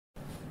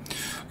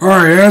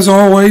Alright, as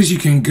always, you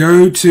can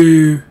go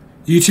to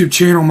YouTube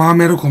channel My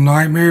Medical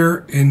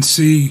Nightmare and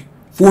see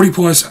 40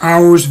 plus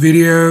hours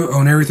video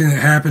on everything that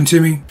happened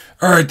to me.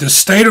 Alright, the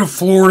state of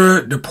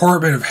Florida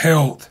Department of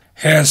Health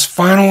has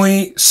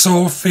finally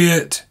saw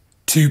fit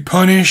to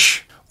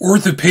punish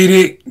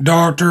orthopedic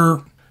doctor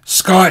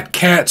Scott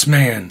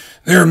Katzman.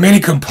 There are many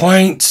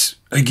complaints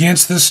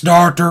against this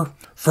doctor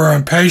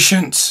from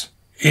patients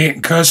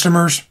and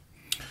customers.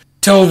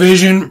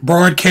 Television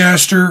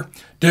broadcaster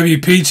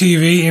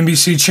WPTV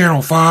NBC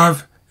Channel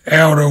 5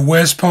 out of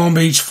West Palm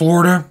Beach,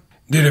 Florida,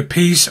 did a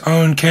piece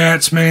on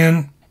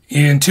Katzman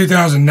in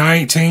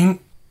 2019,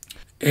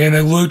 and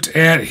they looked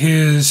at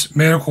his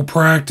medical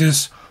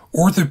practice,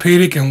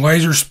 orthopedic and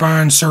laser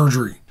spine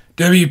surgery.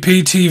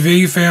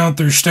 WPTV found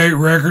through state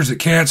records that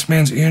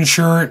Katzman's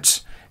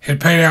insurance had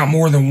paid out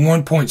more than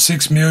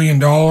 $1.6 million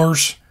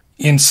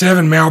in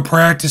 7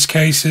 malpractice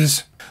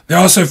cases. They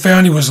also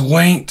found he was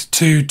linked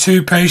to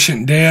 2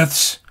 patient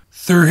deaths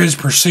through his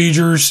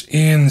procedures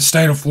in the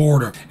state of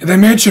Florida. And they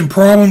mentioned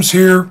problems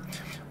here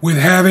with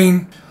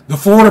having the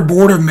Florida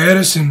Board of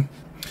Medicine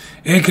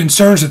and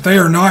concerns that they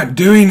are not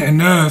doing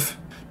enough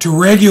to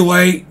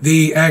regulate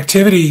the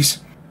activities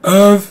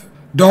of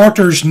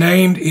doctors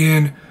named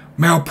in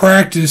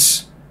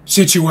malpractice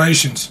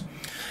situations.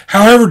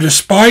 However,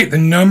 despite the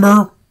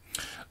number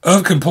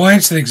of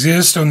complaints that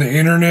exist on the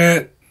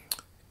internet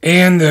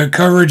and the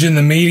coverage in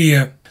the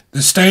media,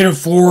 the state of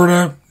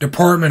Florida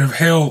Department of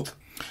Health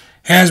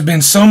has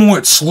been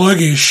somewhat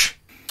sluggish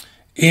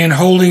in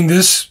holding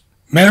this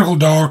medical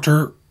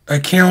doctor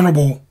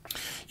accountable.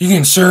 You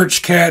can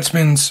search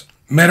Katzman's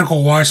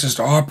medical license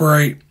to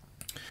operate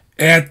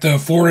at the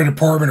Florida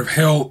Department of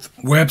Health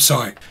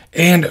website.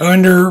 And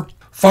under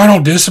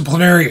final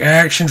disciplinary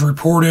actions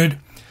reported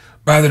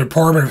by the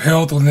Department of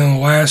Health within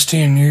the last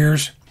 10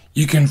 years,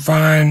 you can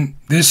find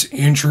this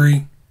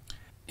entry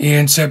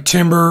in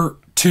September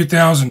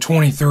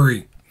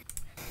 2023.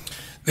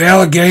 The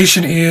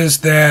allegation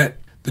is that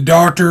the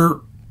doctor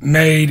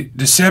made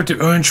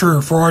deceptive, untrue,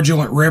 or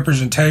fraudulent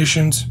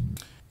representations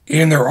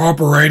in their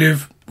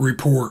operative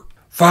report.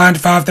 Fined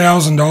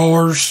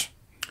 $5,000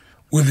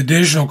 with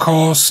additional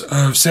costs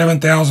of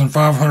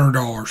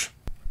 $7,500.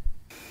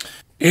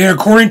 And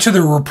according to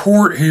the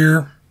report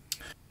here,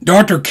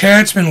 Dr.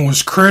 Katzman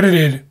was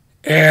credited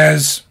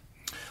as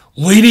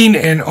leading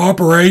an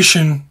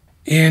operation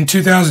in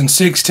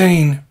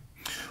 2016,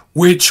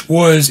 which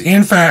was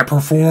in fact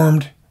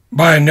performed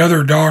by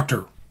another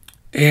doctor.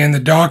 And the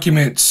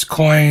documents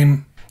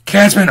claim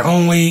Katzman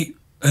only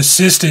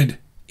assisted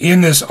in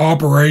this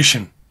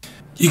operation.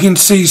 You can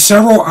see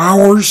several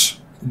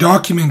hours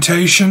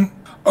documentation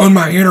on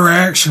my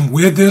interaction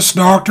with this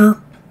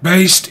doctor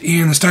based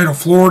in the state of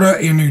Florida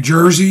and New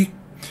Jersey,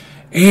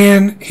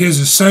 and his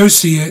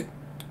associate,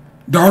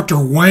 Dr.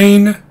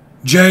 Wayne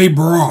J.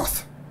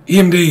 Broth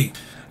MD.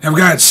 I've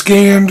got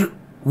scanned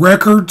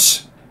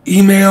records,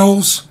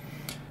 emails,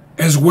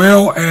 as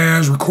well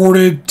as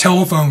recorded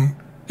telephone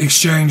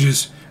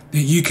exchanges that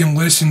you can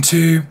listen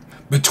to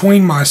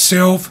between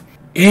myself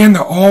and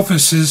the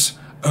offices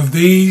of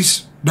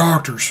these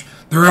doctors.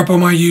 They're up on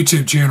my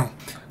YouTube channel.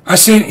 I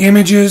sent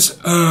images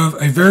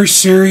of a very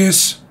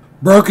serious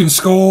broken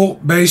skull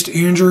based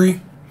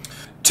injury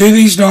to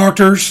these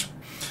doctors.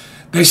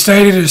 They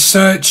stated as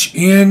such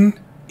in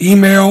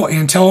email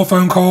and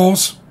telephone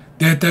calls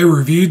that they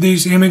reviewed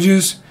these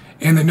images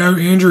and that no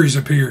injuries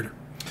appeared.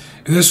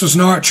 And this was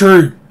not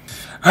true.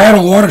 I had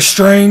a lot of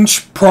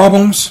strange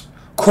problems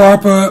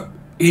crop up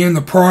in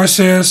the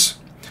process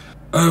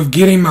of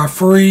getting my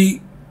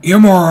free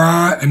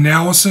MRI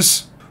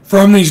analysis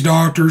from these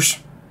doctors.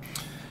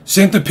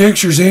 Sent the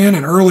pictures in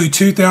early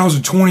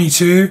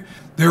 2022.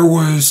 There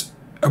was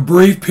a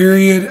brief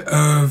period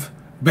of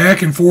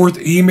back and forth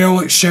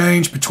email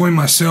exchange between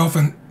myself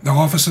and the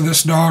office of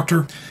this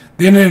doctor.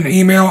 Then in an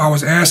email I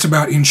was asked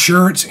about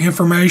insurance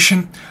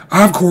information.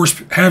 I of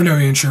course have no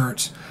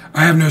insurance.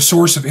 I have no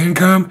source of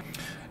income.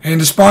 And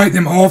despite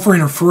them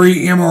offering a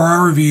free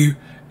MRI review,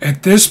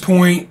 at this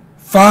point,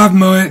 5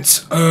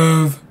 months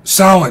of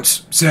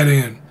silence set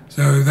in.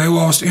 So they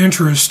lost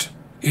interest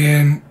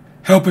in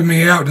helping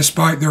me out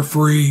despite their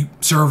free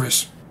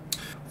service.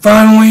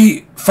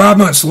 Finally, 5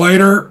 months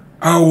later,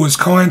 I was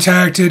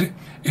contacted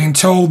and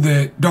told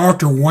that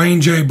Dr. Wayne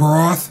J.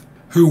 Broth,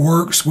 who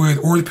works with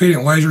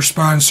Orthopedic Laser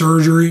Spine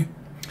Surgery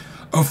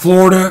of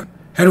Florida,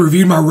 had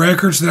reviewed my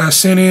records that I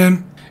sent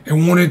in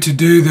and wanted to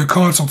do the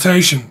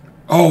consultation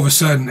all of a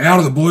sudden, out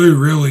of the blue,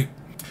 really.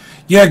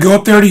 Yeah, go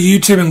up there to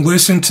YouTube and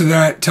listen to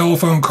that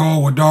telephone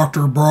call with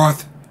Dr.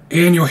 Broth,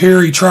 and you'll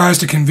hear he tries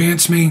to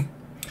convince me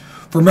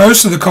for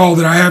most of the call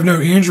that I have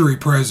no injury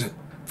present.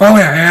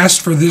 Finally, I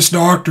asked for this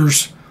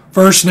doctor's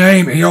first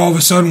name, and he all of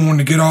a sudden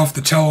wanted to get off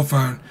the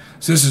telephone.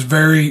 So this is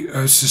very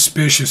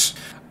suspicious.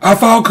 I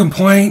filed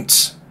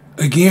complaints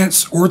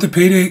against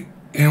Orthopedic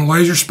and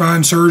Laser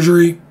Spine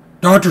Surgery,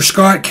 Dr.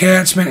 Scott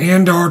Katzman,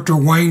 and Dr.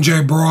 Wayne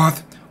J.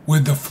 Broth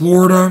with the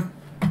Florida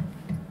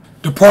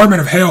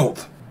Department of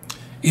Health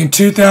in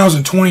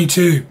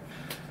 2022.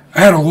 I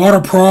had a lot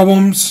of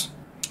problems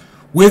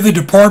with the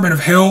Department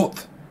of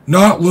Health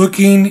not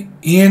looking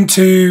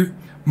into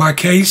my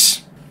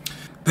case.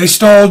 They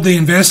stalled the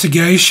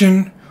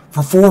investigation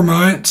for 4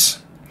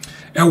 months.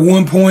 At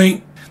one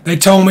point, they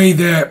told me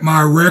that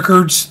my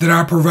records that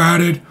I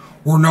provided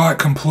were not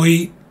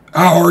complete.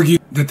 I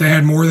argued that they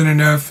had more than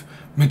enough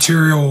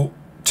material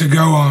to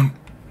go on.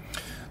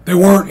 They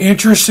weren't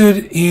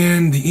interested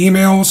in the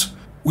emails,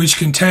 which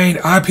contained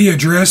IP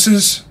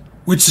addresses,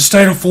 which the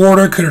state of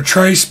Florida could have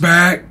traced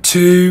back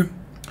to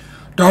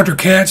Dr.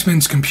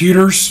 Katzman's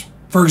computers,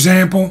 for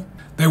example.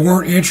 They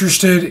weren't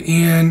interested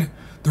in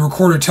the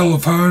recorded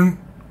telephone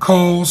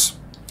calls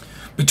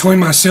between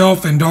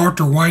myself and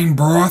Dr. Wayne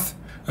Broth.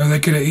 They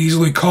could have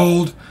easily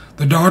called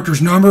the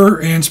doctor's number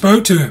and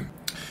spoke to him.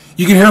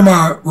 You can hear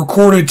my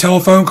recorded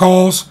telephone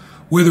calls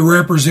with the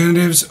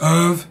representatives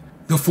of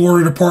the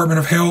Florida Department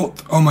of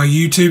Health on my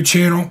YouTube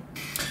channel.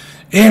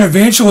 And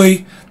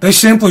eventually, they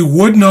simply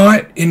would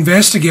not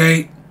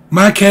investigate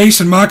my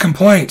case and my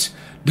complaints,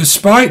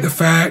 despite the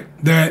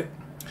fact that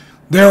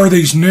there are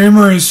these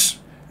numerous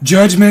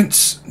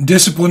judgments,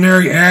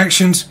 disciplinary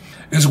actions,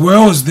 as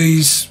well as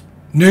these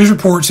news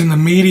reports in the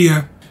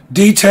media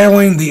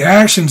detailing the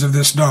actions of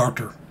this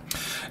doctor.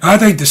 I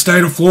think the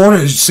state of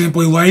Florida is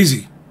simply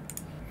lazy.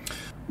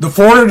 The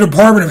Florida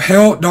Department of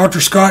Health, Dr.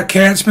 Scott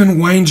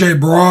Katzman, Wayne J.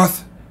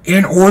 Broth,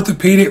 and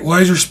Orthopedic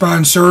Laser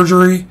Spine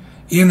Surgery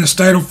in the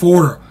state of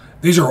Florida.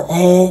 These are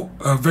all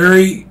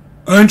very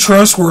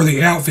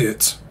untrustworthy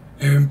outfits.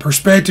 And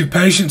prospective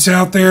patients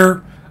out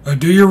there,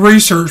 do your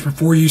research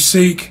before you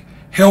seek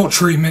health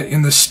treatment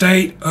in the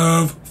state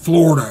of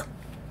Florida.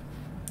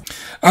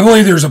 I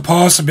believe there's a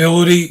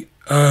possibility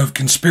of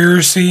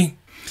conspiracy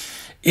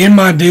in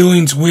my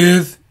dealings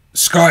with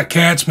Scott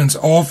Katzman's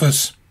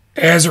office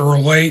as it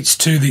relates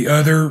to the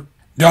other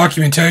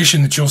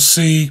documentation that you'll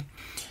see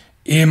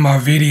in my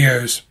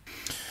videos.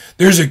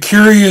 There's a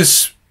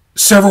curious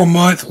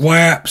several-month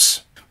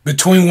lapse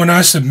between when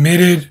I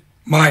submitted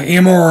my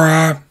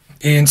MRI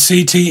and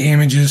CT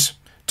images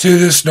to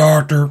this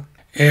doctor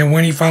and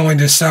when he finally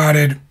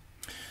decided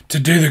to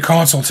do the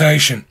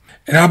consultation.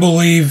 And I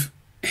believe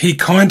he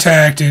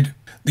contacted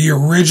the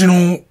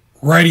original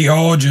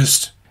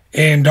radiologist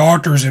and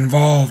doctors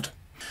involved.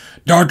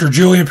 Dr.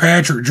 Julian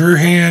Patrick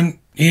Druhan,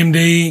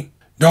 MD,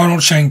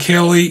 Donald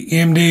Shankeli,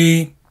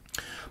 MD,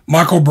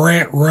 Michael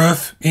Brant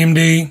Ruff,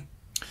 MD,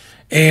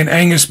 and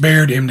Angus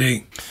Baird,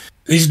 MD.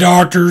 These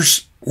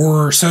doctors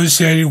were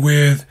associated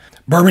with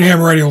Birmingham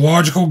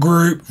Radiological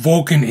Group,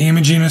 Vulcan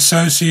Imaging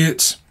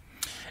Associates,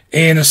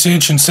 and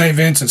Ascension St.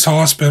 Vincent's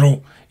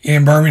Hospital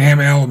in Birmingham,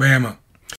 Alabama.